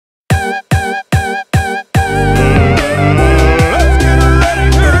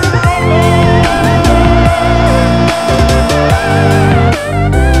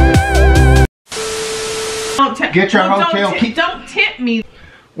Get your hotel key. Don't tip me.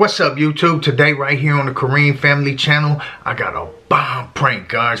 What's up, YouTube? Today, right here on the Kareem Family Channel, I got a bomb prank,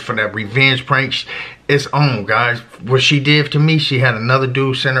 guys, for that revenge prank. It's on, guys. What she did to me, she had another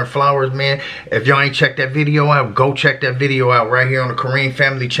dude send her flowers, man. If y'all ain't checked that video out, go check that video out right here on the Kareem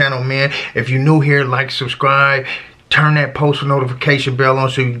Family Channel, man. If you're new here, like, subscribe. Turn that post notification bell on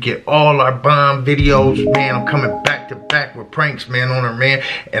so you can get all our bomb videos, man. I'm coming back to back with pranks, man, on her, man.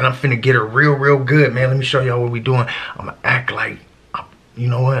 And I'm finna get her real good, man. Let me show y'all what we doing. I'm gonna act like, you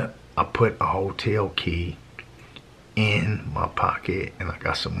know what? I put a hotel key in my pocket and I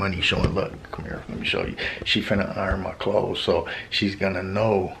got some money showing. Look, come here, let me show you. She finna iron my clothes, so she's gonna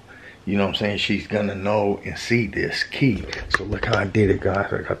know, you know what I'm saying? She's gonna know and see this key. So look how I did it,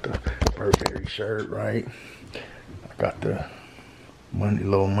 guys. I got the Burberry shirt, right? Got the money,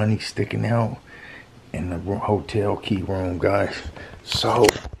 little money sticking out in the hotel key room, guys. So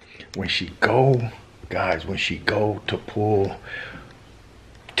when she go, guys, when she go to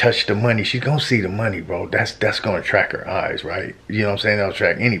touch the money, she's gonna see the money, bro. That's gonna attract her eyes, right? You know what I'm saying? That'll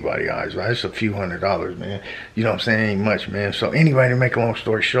attract anybody's eyes, right? It's a few $100s, man. You know what I'm saying? Ain't much, man. So anyway, to make a long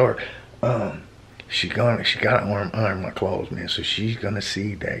story short, she gotta iron my clothes, man. So she's gonna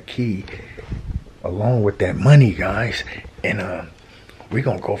see that key along with that money, guys, and we're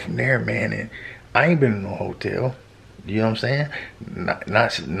gonna go from there, man. And I ain't been in no hotel, you know what I'm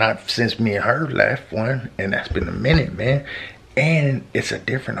saying? Not since me and her left one, and that's been a minute, man. And it's a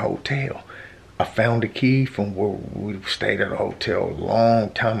different hotel. I found the key from where we stayed at a hotel a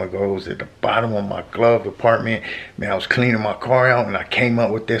long time ago. It was at the bottom of my glove compartment. Man, I was cleaning my car out and I came up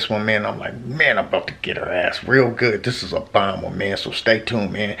with this one, man. I'm like, man, I'm about to get her ass real good. This is a bomb one, man. So stay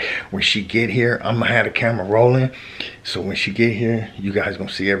tuned, man. When she get here, I'm gonna have the camera rolling. So when she get here, you guys gonna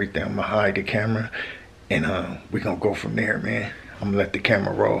see everything. I'm gonna hide the camera and we're gonna go from there, man. I'm gonna let the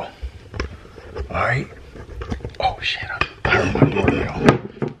camera roll. All right. Oh shit, I heard my doorbell.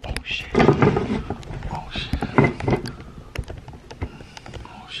 Oh shit. Oh shit.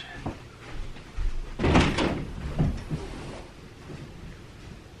 Oh shit.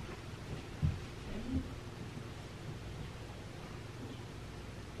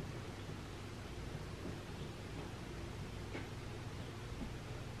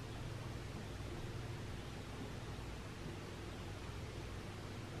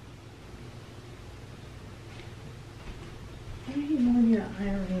 Why do you want you to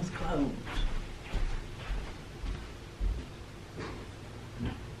iron his clothes?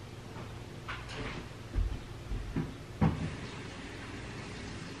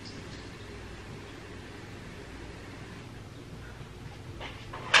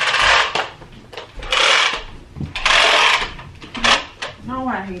 No,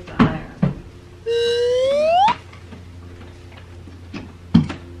 I hate the iron.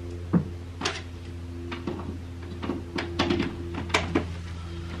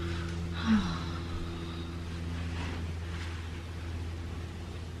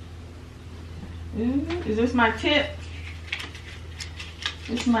 Is this my tip?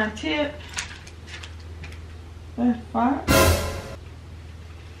 This is my tip. That's fire.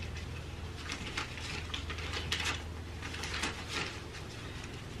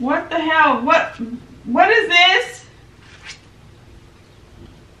 What the hell? What is this?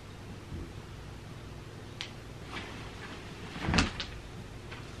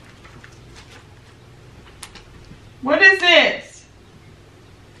 What is this?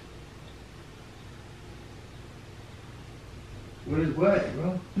 What is what,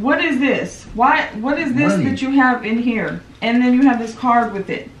 bro? What is this? What is this Money. that you have in here? And then you have this card with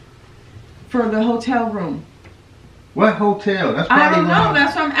it for the hotel room. What hotel? That's I probably don't know.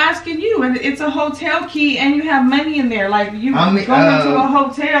 That's what I'm asking you. And it's a hotel key, and you have money in there. Like you going to a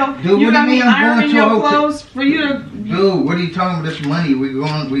hotel. Dude, you what got do you me mean I'm ironing going to a your hotel? clothes for you to. Dude, what are you talking about? This money? We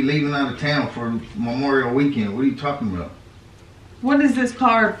leaving out of town for Memorial Weekend. What are you talking about? What is this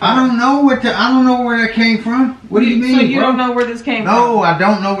card for? I don't know where that came from. What do you mean, So you bro? don't know where this came from? No, I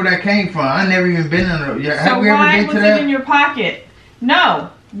don't know where that came from. I never even been in a. Yeah, have we ever been to that? So why was it in your pocket?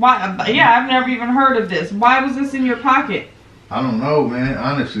 No. Why? Yeah, I've never even heard of this. Why was this in your pocket? I don't know, man.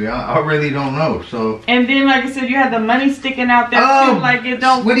 Honestly, I really don't know. So. And then, like I said, you had the money sticking out there too. Like it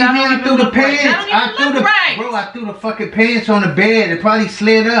don't. What do you mean? I threw the pants. Right. I threw the fucking pants on the bed. It probably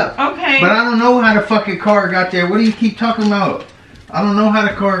slid up. Okay. But I don't know how the fucking car got there. What do you keep talking about? I don't know how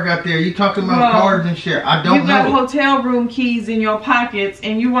the car got there. You talking about cards and shit. I don't know. You got hotel room keys in your pockets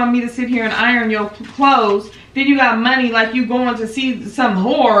and you want me to sit here and iron your clothes. Then you got money like you going to see some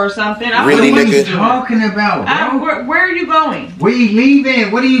whore or something. Really, what are you talking about, bro? Where are you going? We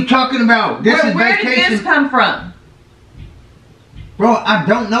leaving. What are you talking about? This is where vacation. Did this come from? Bro, I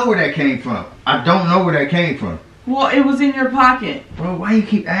don't know where that came from. I don't know where that came from. Well, it was in your pocket. Bro, why you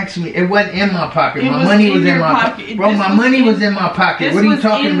keep asking me? It wasn't in my pocket. It My was money in was in your my pocket. pocket. Bro, This my was money in- was in my pocket. This What are you was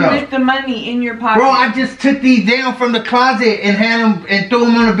talking in about? with the money in your pocket. Bro, I just took these down from the closet and had them and threw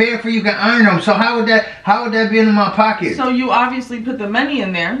them on the bed for you can iron them. So how would that be in my pocket? So you obviously put the money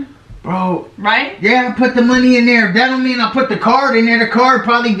in there, Bro, right? yeah, I put the money in there. That don't mean I put the card in there. The card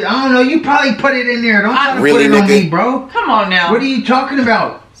probably, I don't know, you probably put it in there. Don't try to Really, put it on nigga? me, bro. Come on now. What are you talking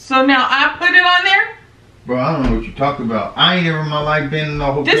about? So now I put it on there? Bro, I don't know what you're talking about. I ain't ever in my life been in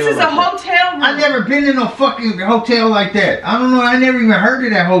no hotel. This is like a that. hotel room. I never been in no fucking hotel like that. I don't know. I never even heard of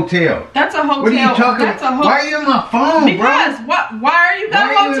that hotel. That's a hotel. What are you talking That's about? a Why are you in my phone, Because bro? why are you got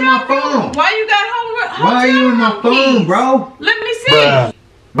Why hotel are you in my room? phone? Why you got hotel Why are you in my room phone, keys? bro? Let me see. Bruh.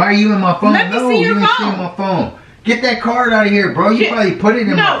 Why are you in my phone? Let me No, see your you ain't phone. seeing my phone. Get that card out of here, bro. You Get- probably put it in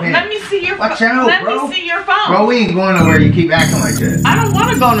my No, pants. let me see your phone. Watch out, Let bro. me see your phone. Bro, we ain't going nowhere. You keep acting like that. I don't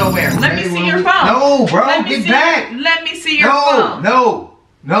want to go nowhere. Let me Okay, see well, your phone. No, bro. Let me Get see back. Let me see your No, phone.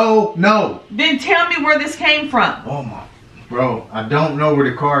 no. Then tell me where this came from. Oh my, bro, I don't know where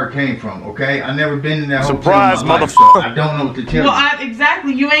the card came from. Okay, I never been in that Surprise, hotel in my life, motherfucker. so I don't know what to tell Well, you.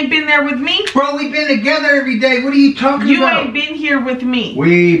 exactly. You ain't been there with me. Bro, we been together every day. What are you talking You about? ain't been here with me.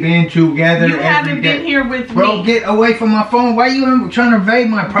 We been together You every haven't day. been here with Bro, me. get away from my phone. Why you trying to invade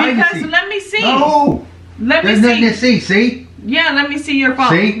my privacy? Because let me see. No, Let me there's nothing to see. see. Yeah, let me see your phone.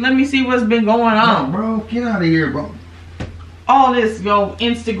 See? Let me see what's been going No, on. bro, get out of here, bro. All this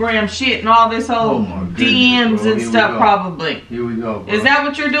Instagram shit and all this Oh whole my goodness, DMs bro. and Here we stuff go. probably. Here we go, bro. Is that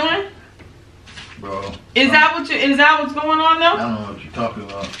what you're doing? bro? Is that what's going on I though? don't know what you're talking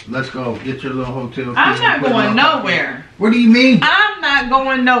about. Let's go. Get your little hotel. I'm key not and put it going on my nowhere. pocket. What do you mean? I'm not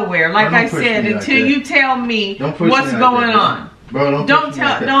going nowhere, like Bro, don't I push said, me like until that. you tell me Don't push what's me like going that, bro. on. Bro, don't Don't push me like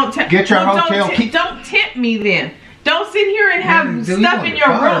tell. that. Don't tell. Get your well, hotel don't key. Don't tip me then. Don't sit here and have Man, dude, stuff you in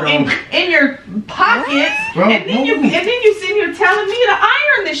your on room, fire, in your pockets, Bro, and then you move. sit here telling me to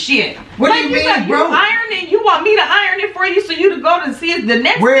iron the shit. What do Like you mean, You bro? iron it. You want me to iron it for you so you to go to see it the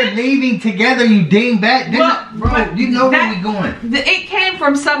next. We're day? leaving together, you dingbat. Well, Bro, but you know that- where we going. It came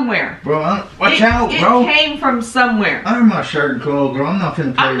from somewhere. Bro, watch It- out, it bro. came from somewhere. Iron my shirt and clothes, bro. I'm not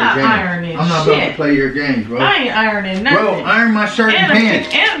finna play I'm your not games. ironing I'm not about shit. to play your games, bro. I ain't ironing nothing. Bro, iron my shirt and pants.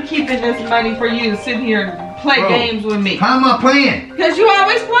 I'm keeping this money for you to sit here and play Bro, games with me. How am I playing? Because you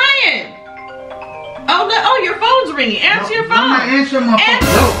always playing. Oh, your phone's ringing. Answer your phone. I'm not answering my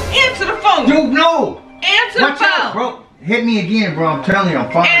phone. Answer the phone. No. Dude, no. Answer Watch the phone. out, bro. Hit me again, bro. I'm telling you,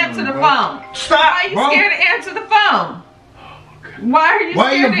 I'm firing Answer you, the bro. phone. Stop, Why are you bro. scared to answer the phone? Why are you Why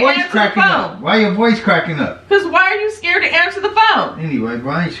scared your to voice answer cracking the up? phone? Why your voice cracking up? Because why are you scared to answer the phone? Anyway,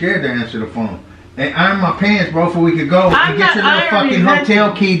 bro, I ain't scared to answer the phone. And iron my pants, bro, before we could go. I'm And get your not little ironing fucking hotel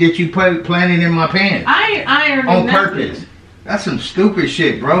nothing. key that you planted in my pants. I ain't ironing On nothing. purpose. That's some stupid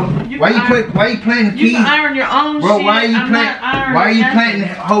shit, bro. You Why can you planting the You keys? can iron your own Bro, shit. why are you I'm not ironing Why are you nothing. planting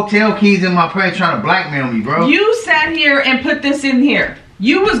hotel keys in my pants trying to blackmail me, bro? You sat here and put this in here.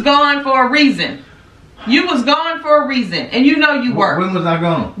 You was gone for a reason. You was gone for a reason, and you know you were. When was I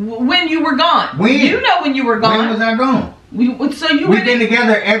gone? When you were gone. When? You know when you were gone. When was I gone? So you We've went been in-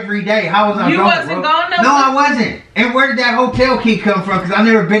 together every day. How was I You gone, wasn't bro? gone, no? No, I wasn't. And where did that hotel key come from? Because I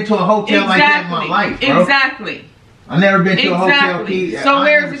never been to a hotel like that in my life, bro. Exactly. I never been to a hotel key. Exactly. So I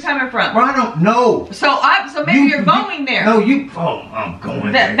where's never- it coming from? Bro, I don't know. So maybe you're going there. No, you. Oh, I'm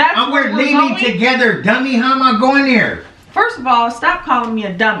going there. That's We're where we're leaving going? together, dummy. How am I going there? First of all, stop calling me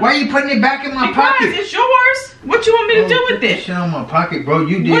a dummy. Why are you putting it back in my because pocket? it's yours. What you want me to do with Put it? this shit on my pocket, bro.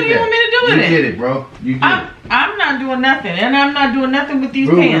 You did that. What do you want me to do with you it? You did it, bro. You did it. I'm not doing nothing, and I'm not doing nothing with these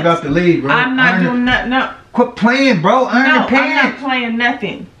Bro, pants. we got to leave, bro. I'm not Iron doing nothing. No, Quit playing, bro. Iron no, the I'm not pants. playing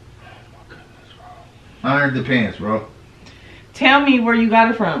nothing. Iron the pants, bro. Tell me where you got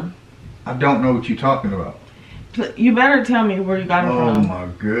it from. I don't know what you're talking about. You better tell me where you got it Oh from. my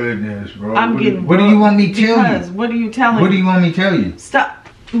goodness, bro. I'm what getting. What do you want me to tell because you? what are you telling What do me? you want me to tell you? Stop.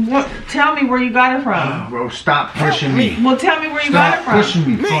 Tell me where you got it from. Bro, stop pushing me. Well, tell me where you Stop got it from. pushing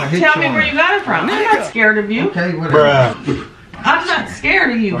me before I hit Tell you me on where it. you got it from. I'm not scared of you. Okay, whatever. Bruh. I'm not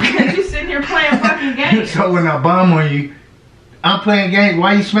scared of you because you sitting here playing fucking games. So when I bomb on you, I'm playing games.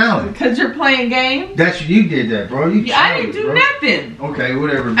 Why you smiling? Because you're playing games. That's you did that, bro. You I didn't childish, do bro. nothing. Okay,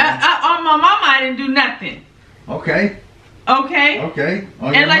 whatever. Man. On my mama, I didn't do nothing. Okay, Okay? okay. On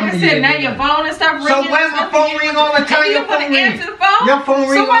And your like mama, I you said, didn't now do your that. phone and stuff So ringing. when and my stuff, phone and ring all the time, and you your gonna phone ring. answer the phone? Your phone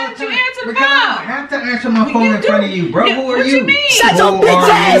ring So why all the didn't you time. answer the Because I don't phone? have to answer my phone You in do. front of you, bro. Yeah, Who are what you? you mean? Shut your Who bitch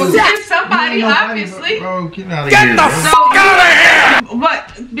are ass you? up. It's somebody, You ain't nobody, obviously. Bro, get out of Get here, the bro. f out of here!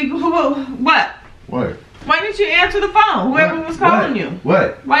 What? What? Why didn't you answer the phone? Whoever What? was calling What? you.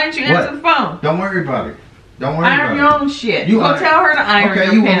 What? Why didn't you What? answer the phone? Don't worry about it. Don't worry Iron your about own shit. You Go iron- tell her to iron Okay,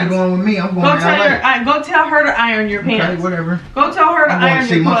 your you pants. won't be going with me. I'm going Go to tell LA. go tell her to iron your Okay, pants. whatever. Go tell her to I'm going iron to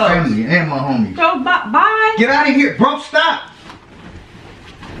see your my clothes. family and my homies. Go bye. Get out of here, bro. Stop.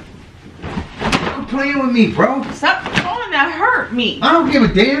 Stop playing with me, bro. Stop throwing that hurt me. I don't give a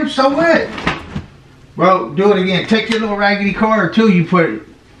damn. So what? Bro, do it again. Take your little raggedy card, too. You put it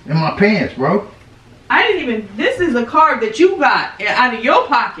in my pants, bro. I didn't even. This is a card that you got out of your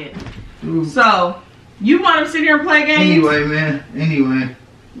pocket. Dude. So you want to sit here and play games? Anyway, man. Anyway.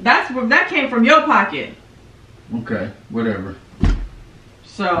 That came from your pocket. Okay, whatever.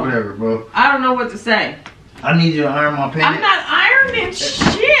 So Whatever, bro. I don't know what to say. I need you to iron my pants. I'm not ironing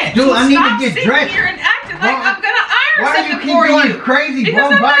shit. Dude, So I need to stop get sitting dressed. here and acting like Bro, I'm gonna iron Why do you something keep for going you. crazy, Because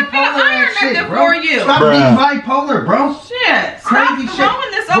bro? I'm not gonna Bipolar iron ass shit, nothing bro. for you. Stop Bruh. being bipolar, bro. Shit. Stop Crazy shit.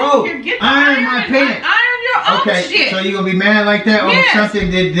 throwing this Bro, over here. Get the iron iron my and pants. iron your own Okay, shit. so you gonna be mad like that over Yes.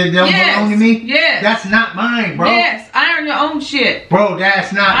 something that don't Yes. belong to me? Yes. That's not mine, bro. Yes, iron your own shit. Bro,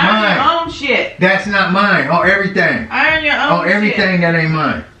 that's not Iron mine. your own shit. That's not mine. On everything. Iron your own On everything that ain't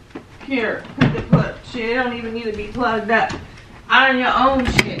mine. shit. Here, put the plug. Shit, it don't even need to be plugged up. Iron your own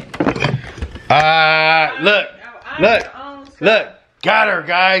shit. Look, Iron look, your own stuff. look. Got her,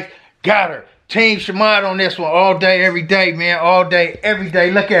 guys. Got her. Team Shamad on this one all day, every day, man. All day, every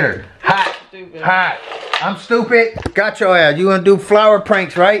day. Look at her. Hot. Stupid. Hot. I'm stupid. Got your ass. You gonna do flower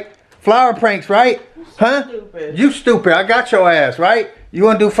pranks, right? Flower pranks, right? Huh? Stupid. You stupid. I got your ass, right? You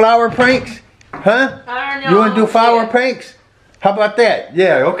wanna do flower pranks? Huh? Iron your You wanna do own flower shit. pranks? How about that?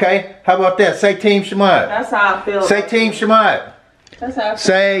 Yeah, okay. How about that? Say Team Shamad. That's how I feel. Say about Team you. Shamad. That's how I feel,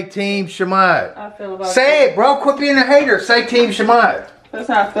 Say Team Shamad. I feel about Say you. it, bro. Quit being a hater. Say Team Shamad. That's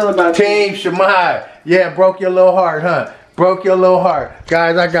how I feel about you. Team Shamad. Yeah, broke your little heart, huh? Broke your little heart.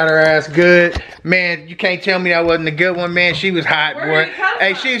 Guys, I got her ass good. Man, you can't tell me that wasn't a good one, man. She was hot, Where boy. did it come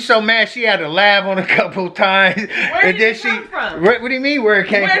Hey, from? she was so mad she had to laugh on a couple times. Where did it come from? What do you mean where it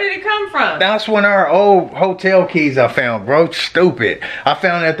came Where from? did it come from? That's one of our old hotel keys I found, bro. Stupid. I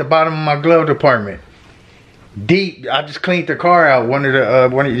found it at the bottom of my glove department. Deep. I just cleaned the car out, one of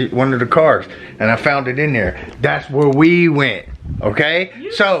the cars, and I found it in there. That's where we went. Okay?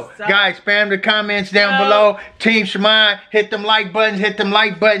 You So, suck. guys, spam the comments down No. below. Team Shamad, hit them like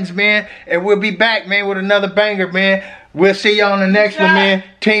buttons, man. And we'll be back, man, with another banger, man. We'll see y'all on the next one, job. man.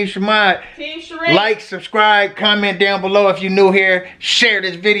 Team Shamad. Team Sheree. Like, subscribe, comment down below if you're new here. Share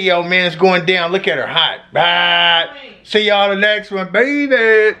this video, man. It's going down. Look at her hot. Bye. See y'all the next one,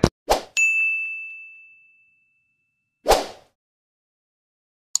 baby.